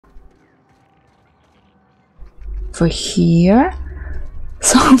over here.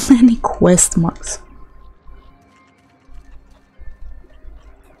 So many quest marks.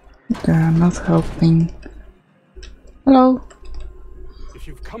 They are not helping. Hello. If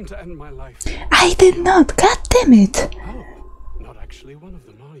you've come to end my life, I did not. God damn it. oh, not actually one of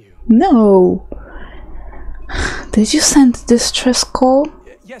them, are you? No. Did you send distress call?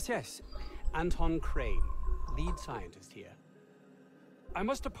 Yes. Anton Crane, lead scientist here. I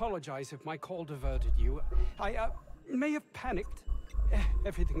must apologize if my call diverted you. I may have panicked.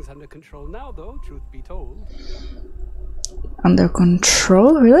 Everything's under control now, though, truth be told. Under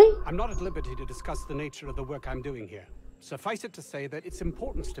control, really? I'm not at liberty to discuss the nature of the work I'm doing here. Suffice it to say that its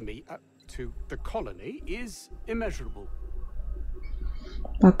importance to me, to the colony, is immeasurable.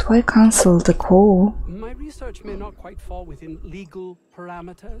 But why cancel the call? My research may not quite fall within legal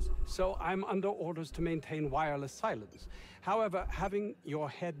parameters, so I'm under orders to maintain wireless silence. However, having your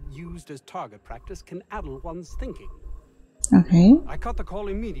head used as target practice can addle one's thinking. Okay. I cut the call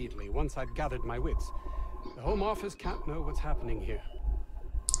immediately once I'd gathered my wits. The Home Office can't know what's happening here.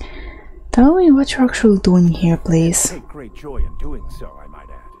 Tell me what you're actually doing here, please. Take great joy in doing so, I might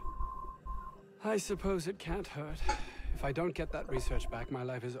add. I suppose it can't hurt. If I don't get that research back, my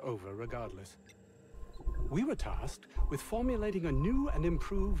life is over regardless. We were tasked with formulating a new and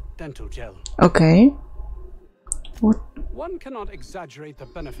improved dental gel. Okay. What? One cannot exaggerate the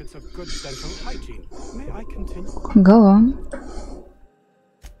benefits of good dental hygiene. May I continue? Go on.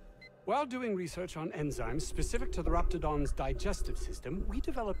 While doing research on enzymes specific to the Raptidon's digestive system, we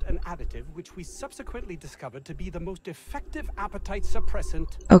developed an additive which we subsequently discovered to be the most effective appetite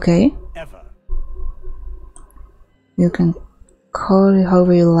suppressant Okay. ever. You can call it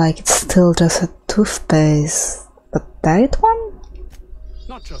however you like. It's still just a toothpaste. But diet one?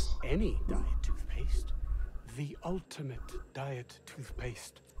 Not just any diet toothpaste. The ultimate diet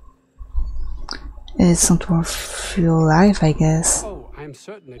toothpaste. It's not worth your life, I guess. Oh, I'm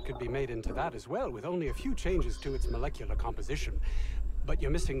certain it could be made into that as well, with only a few changes to its molecular composition. But you're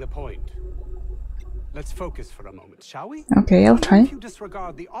missing the point. Let's focus for a moment, shall we? Okay, I'll try. If you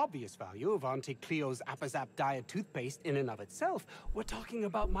disregard the obvious value of Auntie Cleo's Apazap diet toothpaste in and of itself, we're talking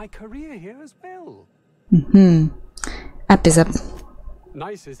about my career here as well. Apizap.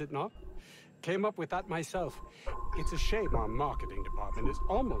 Nice, is it not? Came up with that myself. It's a shame our marketing department is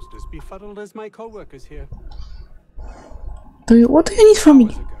almost as befuddled as my co-workers here. What do you need from me?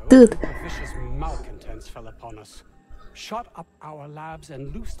 Hours ago, Dude. a vicious malcontents fell upon us. Shot up our labs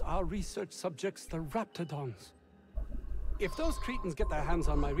and loosed our research subjects, the Raptidons. If those cretins get their hands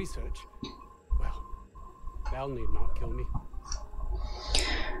on my research, well, they'll need not kill me.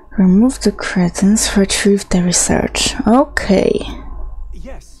 Remove the cretins, retrieve the research. Okay.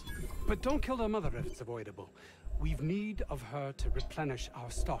 Yes, but don't kill their mother if it's avoidable. We've need of her to replenish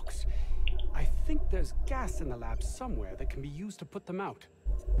our stocks. I think there's gas in the lab somewhere that can be used to put them out.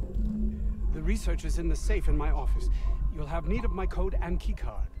 The research is in the safe in my office. You'll have need of my code and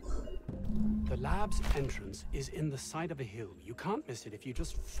keycard. The lab's entrance is in the side of a hill. You can't miss it if you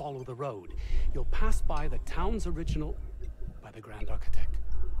just follow the road. You'll pass by the town's original by the Grand Architect.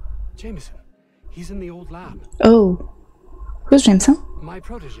 Jameson. He's in the old lab. Oh. Who's Jameson? My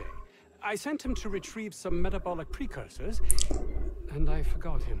protege. I sent him to retrieve some metabolic precursors, and I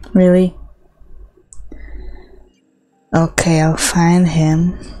forgot him. Really? Okay, I'll find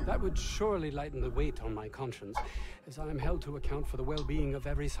him. That would surely lighten the weight on my conscience, as I am held to account for the well-being of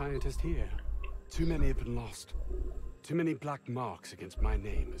every scientist here. Too many have been lost. Too many black marks against my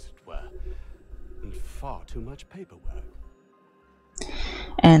name, as it were. And far too much paperwork.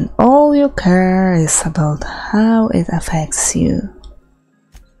 And all you care is about how it affects you.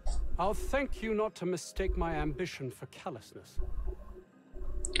 I'll thank you not to mistake my ambition for callousness.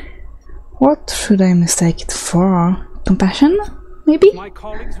 What should I mistake it for? Compassion? Maybe? My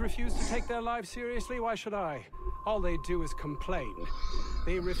colleagues refuse to take their lives seriously, why should I? All they do is complain.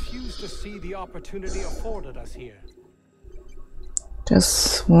 They refuse to see the opportunity afforded us here.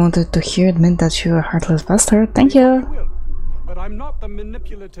 Just wanted to hear admit that you're a heartless bastard. Thank you. Will, but I'm not the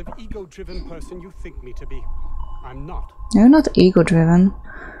manipulative, ego-driven person you think me to be. I'm not. You're not ego-driven.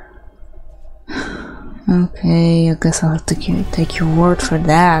 Okay, I guess I'll have to take your word for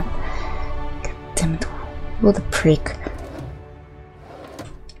that. God damn it, what a prick.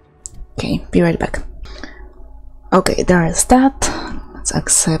 Okay, be right back. Okay, there is that. Let's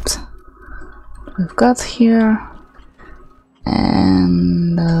accept what we've got here.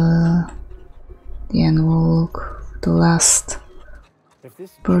 And then we'll look at the last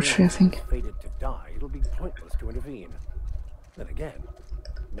brochure, I think. Fated to die, it'll be pointless to intervene. Then again,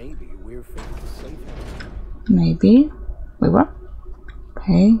 maybe we're fated to save him. Maybe. Wait, what?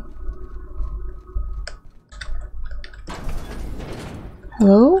 Okay.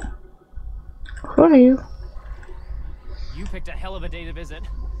 Hello? Who are you? You picked a hell of a day to visit.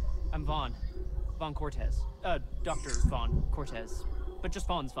 I'm Vaughn. Vaughn Cortez. Dr. Vaughn Cortez. But just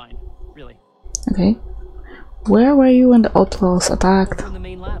Vaughn's fine, really. Okay. Where were you when the outlaws attacked? Over in the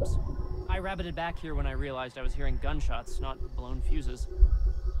main labs. I rabbited back here when I realized I was hearing gunshots, not blown fuses.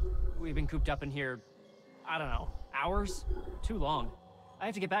 We've been cooped up in here, I don't know, hours? Too long. I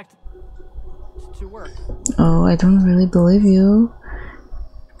have to get back to work. Oh, I don't really believe you.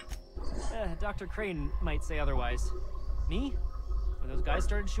 Dr. Crane might say otherwise. Me? When those guys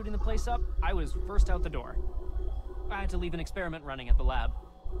started shooting the place up, I was first out the door. I had to leave an experiment running at the lab.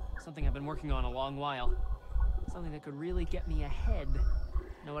 Something I've been working on a long while. Something that could really get me ahead.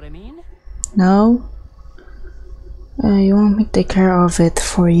 Know what I mean? No. You want me to take care of it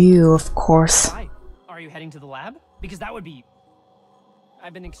for you, of course. Why? Are you heading to the lab? Because that would be...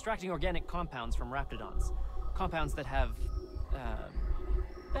 I've been extracting organic compounds from raptidons. Compounds that have...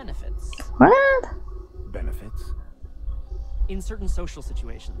 benefits. What? Benefits? In certain social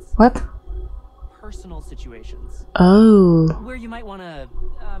situations. What? Personal situations. Oh. Where you might want to,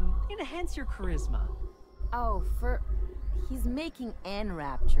 enhance your charisma. Oh, he's making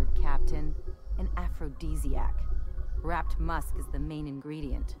enraptured, Captain. An aphrodisiac. Wrapped musk is the main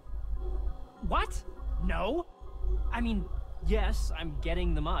ingredient. What? No? I mean, yes, I'm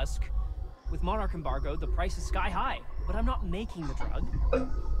getting the musk. With Monarch embargo, the price is sky high, but I'm not making the drug.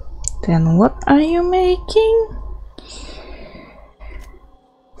 Then what are you making?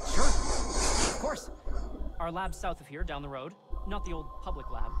 Sure. Of course. Our lab's south of here, down the road. Not the old public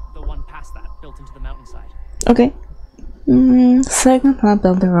lab, the one past that, built into the mountainside. Okay. Second lab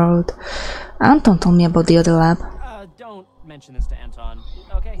down the road. Anton told me about the other lab. Don't mention this to Anton,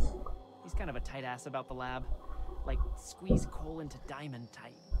 okay? He's kind of a tight ass about the lab. Like, squeeze coal into diamond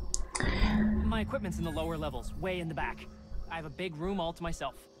tight. My equipment's in the lower levels, way in the back. I have a big room all to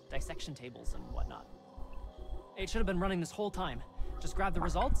myself. Dissection tables and whatnot. It should have been running this whole time. Just grab the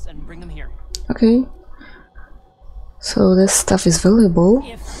results and bring them here. Okay. So this stuff is valuable.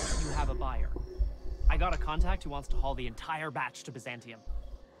 If you have a buyer. I got a contact who wants to haul the entire batch to Byzantium.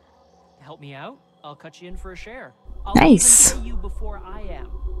 Help me out, I'll cut you in for a share. I'll Nice. even pay you before I am,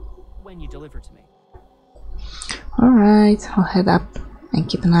 when you deliver to me. Alright, I'll head up and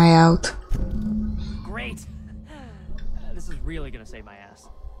keep an eye out. Great! This is really gonna save my ass.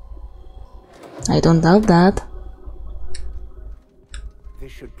 I don't doubt that.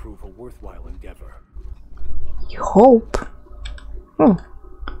 This should prove a worthwhile endeavor. You hope. Oh.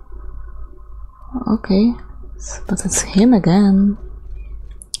 Okay. But it's him again.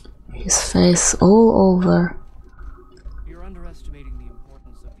 His face all over. You're underestimating the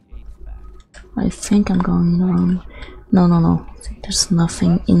importance of the 8th back. I think I'm going wrong. No. There's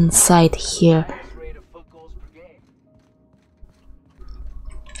nothing inside here.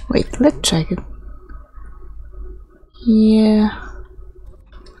 Wait, let's check it. Yeah.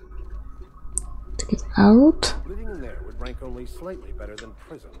 Take it out. Living in there would rank only slightly better than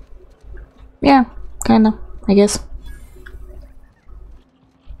prison. Yeah, kinda, I guess.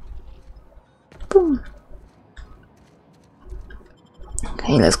 Boom.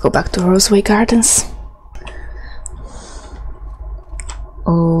 Okay, let's go back to Roseway Gardens.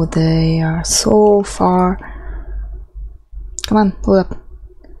 Oh, they are so far. Come on, hold up.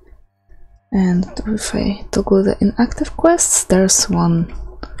 And if I toggle the inactive quests, there's one.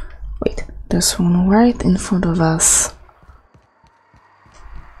 Wait, there's one right in front of us.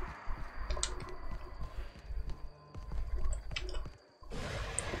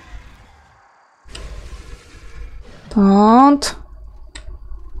 Don't.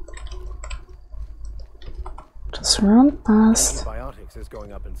 Just run past. Antibiotics is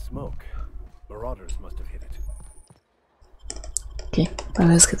going up in smoke. Marauders must have hit it. Okay, but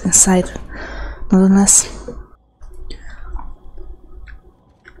let's get inside. Nonetheless.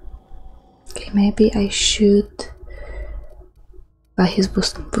 Okay, maybe I should buy his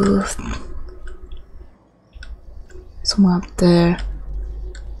boost. Somewhere up there.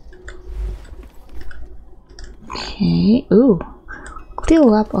 Okay, ooh.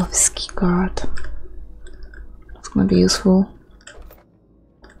 Clear up of his keycard. That's gonna be useful.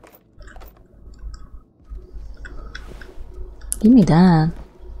 Give me that.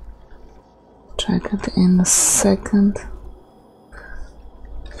 Check it in a second.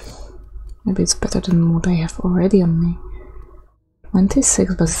 Maybe it's better than what I have already on me.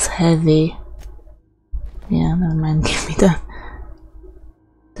 26, but it's heavy. Yeah, never mind, give me that.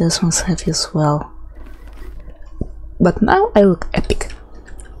 This one's heavy as well. But now I look epic.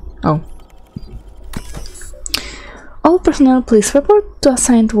 Oh. All personnel, please report to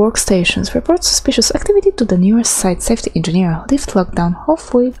assigned workstations. Report suspicious activity to the nearest site safety engineer. Lift lockdown.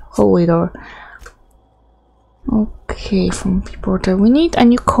 Hallway door. Okay, from reporter. We need a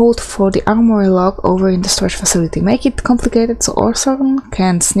new code for the armory lock over in the storage facility. Make it complicated so Orson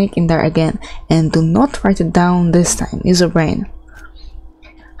can sneak in there again. And do not write it down this time. Use your brain.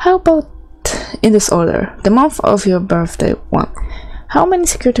 How about in this order? The month of your birthday, 1. How many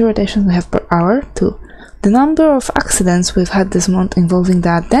security rotations we have per hour, 2. The number of accidents we've had this month involving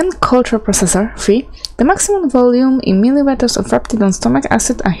the then culture processor, 3. The maximum volume in milliliters of Raptidon stomach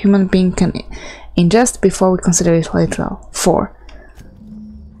acid a human being can ingest before we consider it literal, 4.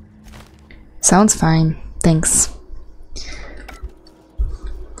 Sounds fine, thanks.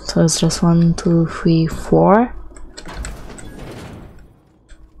 So it's just 1, 2, 3, 4.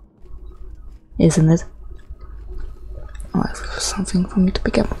 Isn't it? Oh, I have something for me to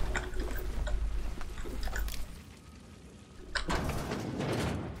pick up.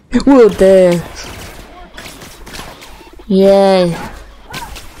 Whoa there! Yay!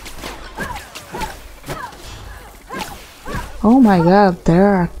 Oh my god,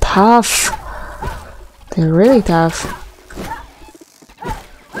 they're tough! They're really tough.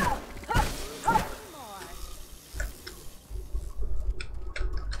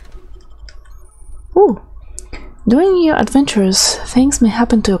 Ooh! During your adventures, things may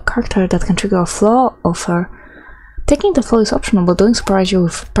happen to your character that can trigger a flaw offer. Taking the flaw is optional, but doing so provides you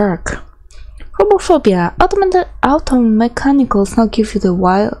with a perk. Robophobia. Automechanicals now give you the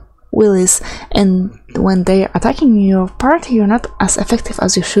willies, and when they are attacking your party, you're not as effective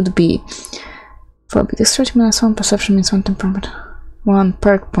as you should be. Phobia. This stretch -1 perception means 1 temperament. 1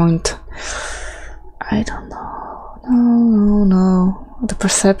 perk point. I don't know. No. The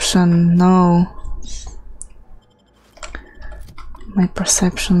perception, no. My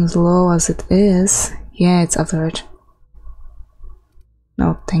perception is low as it is. Yeah, it's average.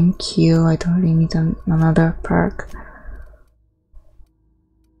 No, thank you. I don't really need another perk.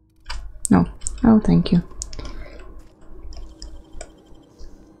 No, thank you.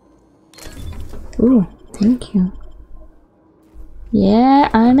 Ooh, thank you. Yeah,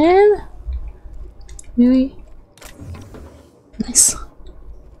 I'm in. Really? Nice.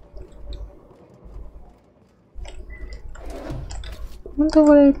 I wonder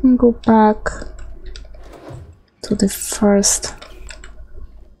whether I can go back to the first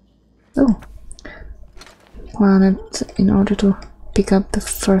planet in order to pick up the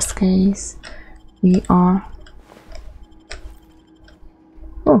first case. We are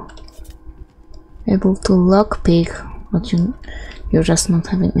able to lockpick, but you're just not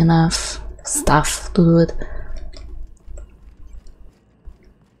having enough stuff to do it.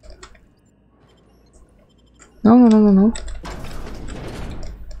 No.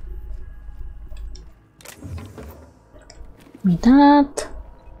 Me that.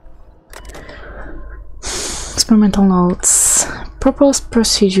 Experimental notes. Proposed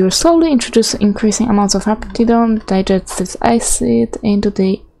procedure. Slowly introduce increasing amounts of Raptidon, digestive acid into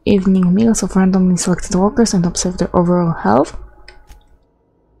the evening meals of randomly selected workers and observe their overall health.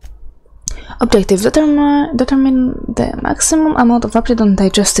 Objective. Determine the maximum amount of Raptidon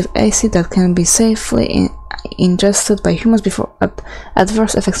digestive acid that can be safely ingested by humans before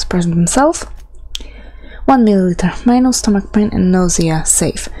adverse effects present themselves. 1 milliliter. Minor stomach pain and nausea.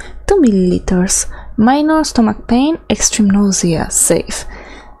 Safe. 2 milliliters. Minor stomach pain, extreme nausea. Safe.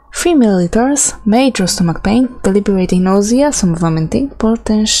 3 milliliters. Major stomach pain, deliberating nausea, some vomiting,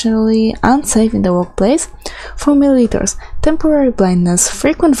 potentially unsafe in the workplace. 4 milliliters. Temporary blindness,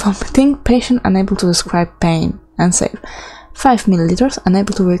 frequent vomiting, patient unable to describe pain. Unsafe. 5 milliliters.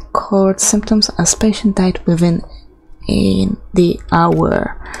 Unable to record symptoms as patient died within the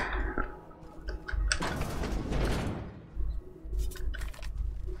hour.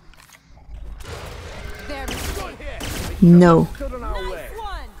 No.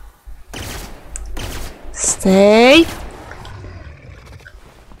 Stay.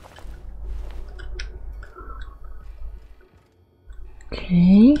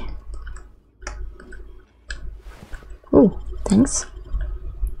 Okay. Oh, thanks.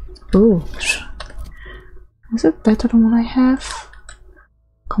 Oh, is it better than what I have?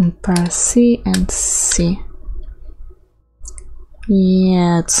 Compare C and C.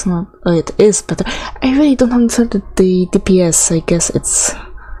 Yeah, it's not. Oh, it is better. I really don't understand the DPS. I guess it's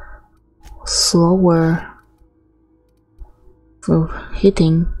slower for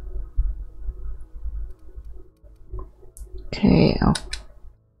hitting. Okay, oh.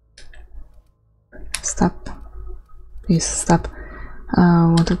 Stop. Please stop. I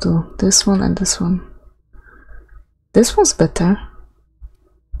want to do this one and this one. This one's better.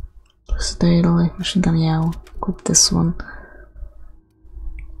 Stay like machine gun, yeah, I'll cook this one.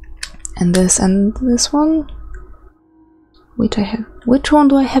 and this one. Which one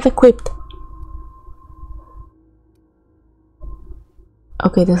do I have equipped?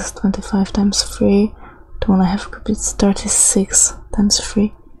 Okay, this is 25 times 3. The one I have equipped is 36 times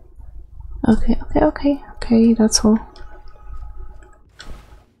 3. Okay, that's all.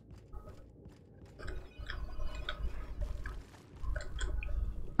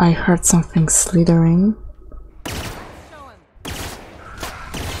 I heard something slithering.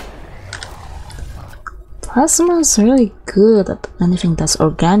 Plasma's really good at anything that's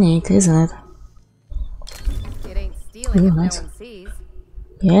organic, isn't it? It ain't stealing if nice. no one sees.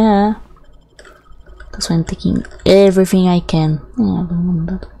 Yeah. That's why I'm taking everything I can. Yeah, I don't want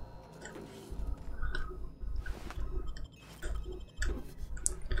that.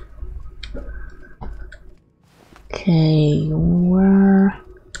 Okay, where?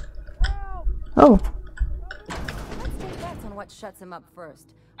 Oh, Let's take bets on what shuts him up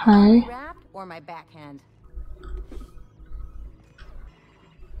first. hi. Wrap or my backhand?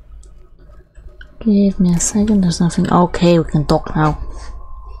 Give me a second, there's nothing. Okay, we can talk now.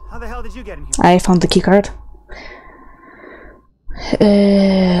 How the hell did you get in here? I found the keycard.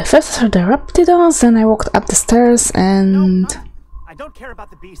 First I heard the Raptidons, then I walked up the stairs and... No, I don't care about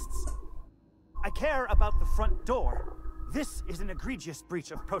the beasts. I care about the front door. This is an egregious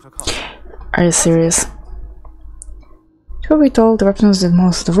breach of protocol. Are you serious? Truth be told, the Raptidons did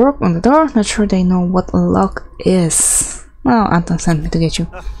most of the work on the door. Not sure they know what a lock is. Well, Anton sent me to get you.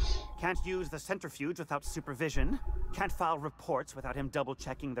 Can't use the centrifuge without supervision. Can't file reports without him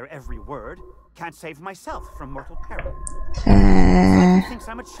double-checking their every word. Can't save myself from mortal peril. He thinks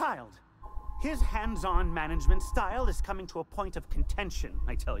I'm a child. His hands-on management style is coming to a point of contention,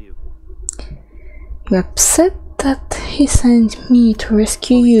 I tell you. You upset that he sent me to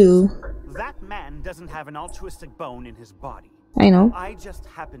rescue you. That man doesn't have an altruistic bone in his body. I know. I just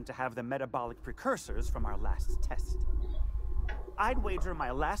happen to have the metabolic precursors from our last test. I'd wager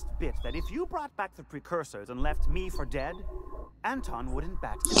my last bit that if you brought back the precursors and left me for dead, Anton wouldn't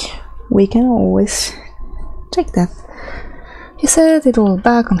bat an eye. We can always check that. He said it will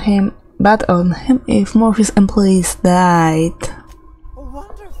bat on him if more of his employees died.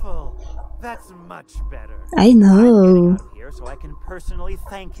 Wonderful. That's much better. I know. I'm getting out of here so I can personally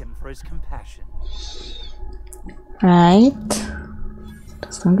thank him for his compassion. Right?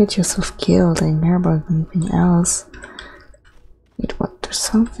 Just don't get yourself killed. I care about anything else. Wait, what? There's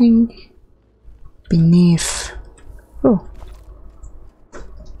something beneath. Oh.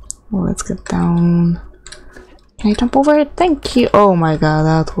 Well, let's get down. Can I jump over it? Thank you. Oh my god,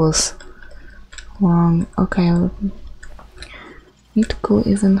 that was wrong. Okay, I need to go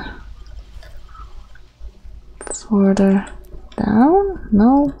even further down.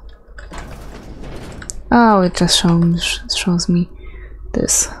 No. Oh, it just shows me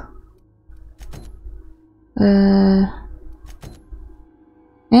this.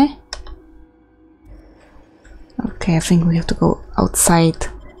 Okay, I think we have to go outside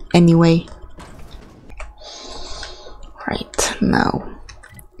anyway. Right, now.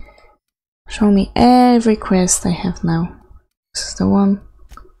 Show me every quest I have now. This is the one.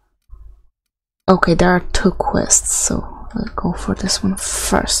 Okay, there are 2 quests, so I'll go for this one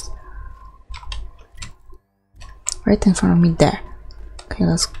first. Right in front of me there. Okay,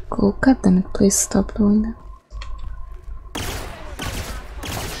 let's go. God damn it, please stop doing that.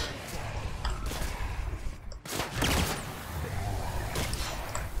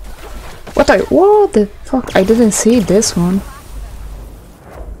 What the fuck? I didn't see this one.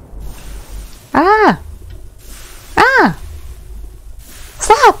 Ah! Ah!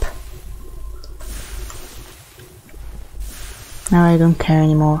 Stop! Now I don't care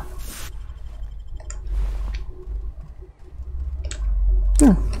anymore.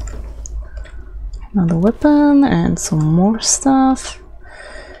 Another weapon and some more stuff.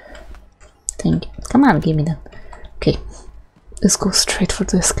 Thank you. Come on, give me that. Okay. Let's go straight for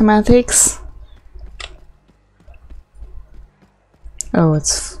the schematics. Oh,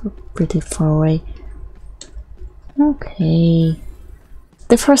 it's pretty far away. Okay.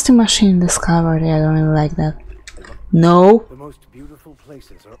 The first machine discovered. I don't really like that. No. The most beautiful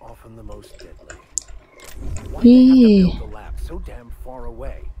places are often the most deadly. Why Yeah. they have to build the lab so damn far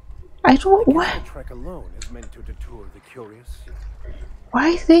away? I don't. The Why? trek alone is meant to deter the curious.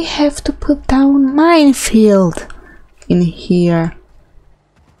 Why they have to put down minefield in here?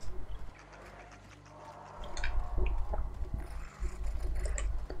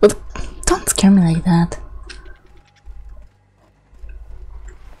 But don't scare me like that.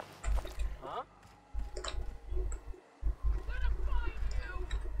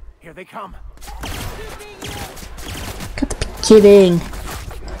 Here they come. Gotta be kidding.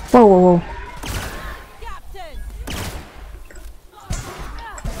 Whoa, whoa, whoa.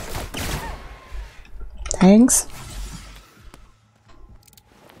 Thanks.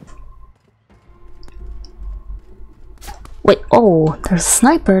 Wait, oh, there's a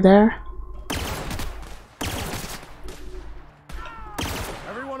sniper there.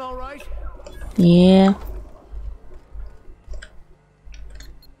 Everyone all right? Yeah.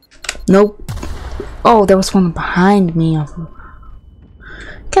 Nope. Oh, there was one behind me.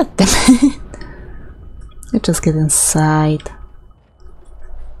 God damn it. You just get inside.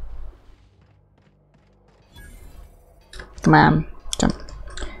 Come on, jump.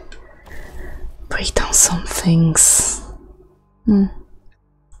 Break down some things.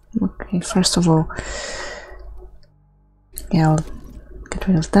 Okay, first of all, yeah, I'll get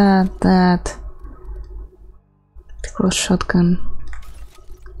rid of that. The cross shotgun.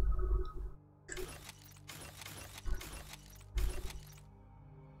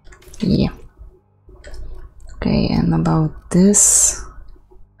 Yeah. Okay, and about this,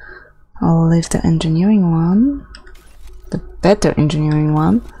 I'll leave the engineering one, the better engineering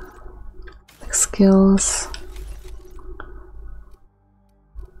one. Skills.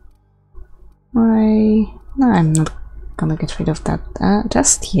 No, I'm not gonna get rid of that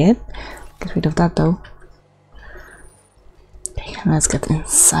just yet. Get rid of that though. Okay, let's get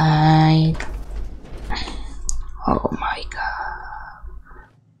inside. Oh my god.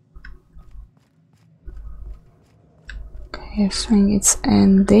 Okay, I think it's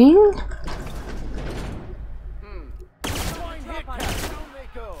ending.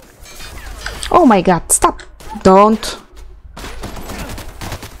 Oh my god, stop! Don't.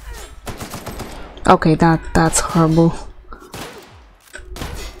 Okay, that's horrible.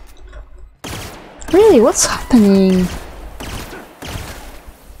 Really, what's happening?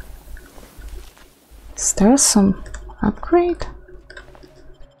 Is there some upgrade?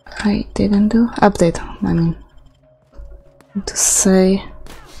 I didn't do update, I mean to say.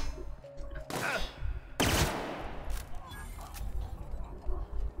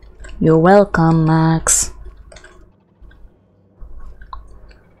 You're welcome, Max.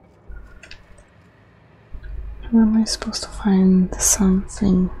 Where am I supposed to find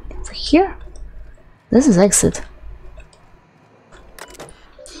something over here? This is exit.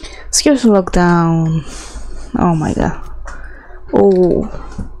 Security lockdown. Oh my god. Oh.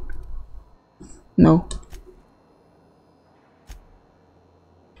 No.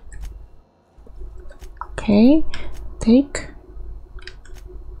 Okay. Take.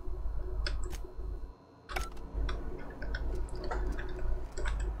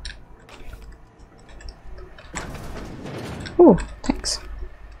 Oh, thanks.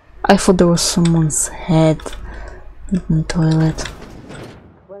 I thought there was someone's head in the toilet.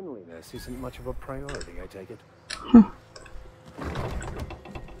 Cleanliness isn't much of a priority, I take it.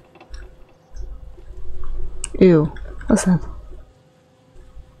 Ew, what's that?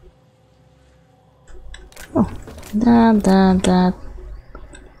 Oh, that.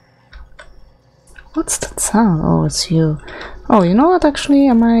 What's that sound? Oh, it's you. Oh, you know what? Actually,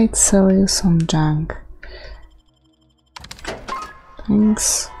 I might sell you some junk.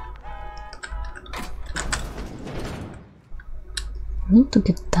 Thanks. I need to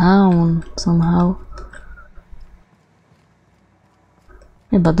get down somehow.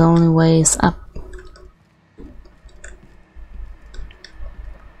 Yeah, but the only way is up.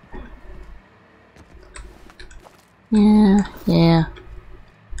 Yeah.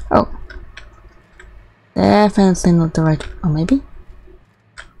 Oh. Definitely not the right... Oh, maybe?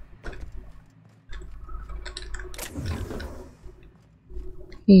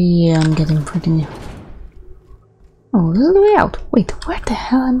 Yeah, I'm getting pretty new. Oh, this is the way out. Wait, where the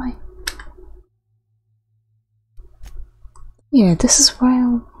hell am I? Yeah, this is where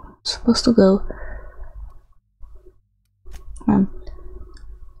I'm supposed to go. Come on.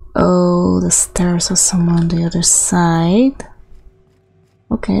 Oh, the stairs are somewhere on the other side.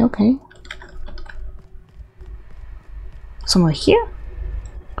 Okay. Somewhere here?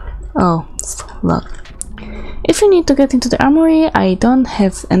 Oh, it's locked. If you need to get into the armory, don't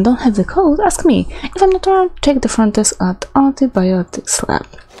have the code, ask me. If I'm not around, check the front desk at antibiotics lab.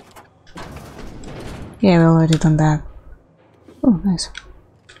 Yeah, we already done that. Oh, nice.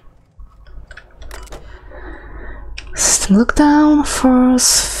 System lockdown,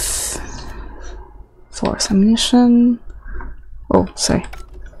 force ammunition. Oh, sorry.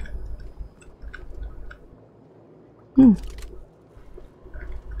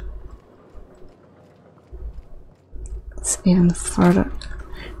 It's even further.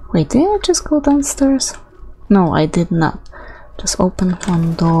 Wait, did I just go downstairs? No, I did not. Just open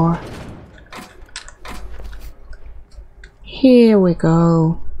one door. Here we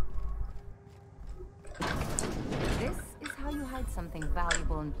go.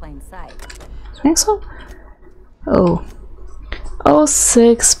 plain sight. Think so? Oh.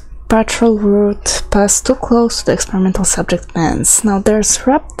 06 patrol route passed too close to the experimental subject bands. Now there's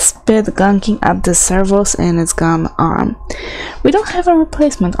rapid speed gunking at the servos in its gun arm. We don't have a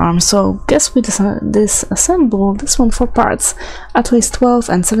replacement arm, so guess we disassemble this one for parts. At least 12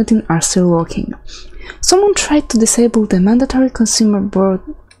 and 17 are still working. Someone tried to disable the mandatory consumer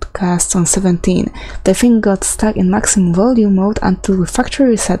broadcast on 17. The thing got stuck in maximum volume mode until the factory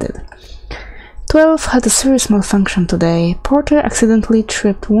reset it. 12 had a serious malfunction today. Porter accidentally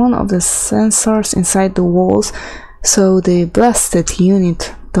tripped one of the sensors inside the walls, so the blasted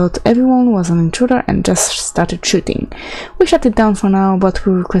unit thought everyone was an intruder and just started shooting. We shut it down for now, but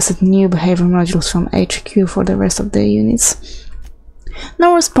we requested new behavior modules from HQ for the rest of the units.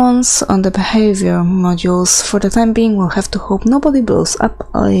 No response on the behavior modules. For the time being, we'll have to hope nobody blows up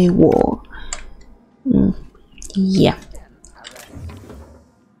a wall. Yeah.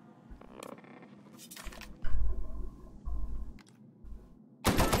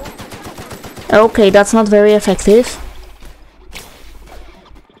 Okay, that's not very effective.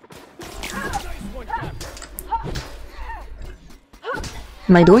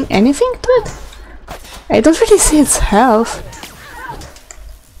 Am I doing anything to it? I don't really see its health.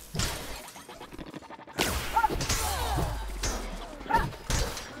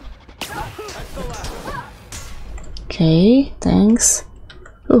 Okay, thanks.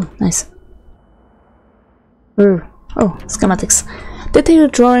 Oh, nice. Oh, schematics.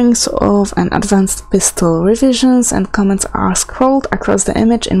 Detailed drawings of an advanced pistol. Revisions and comments are scrolled across the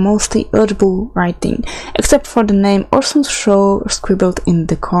image in mostly illegible writing, except for the name Orson Shaw scribbled in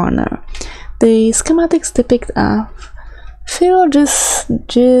the corner. The schematics depict a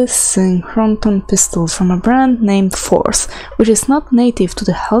phylogist-synchronton pistol from a brand named Force, which is not native to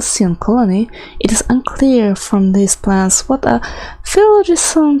the Halcyon colony. It is unclear from these plans what a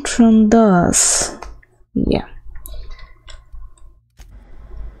phylogist-synchron does. Yeah.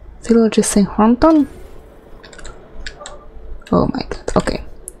 Phylogist-synchronton? Oh my god, okay.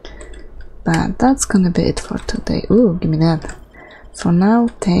 But that's gonna be it for today. Ooh, give me that. For now,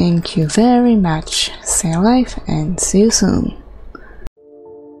 thank you very much. Stay alive and see you soon.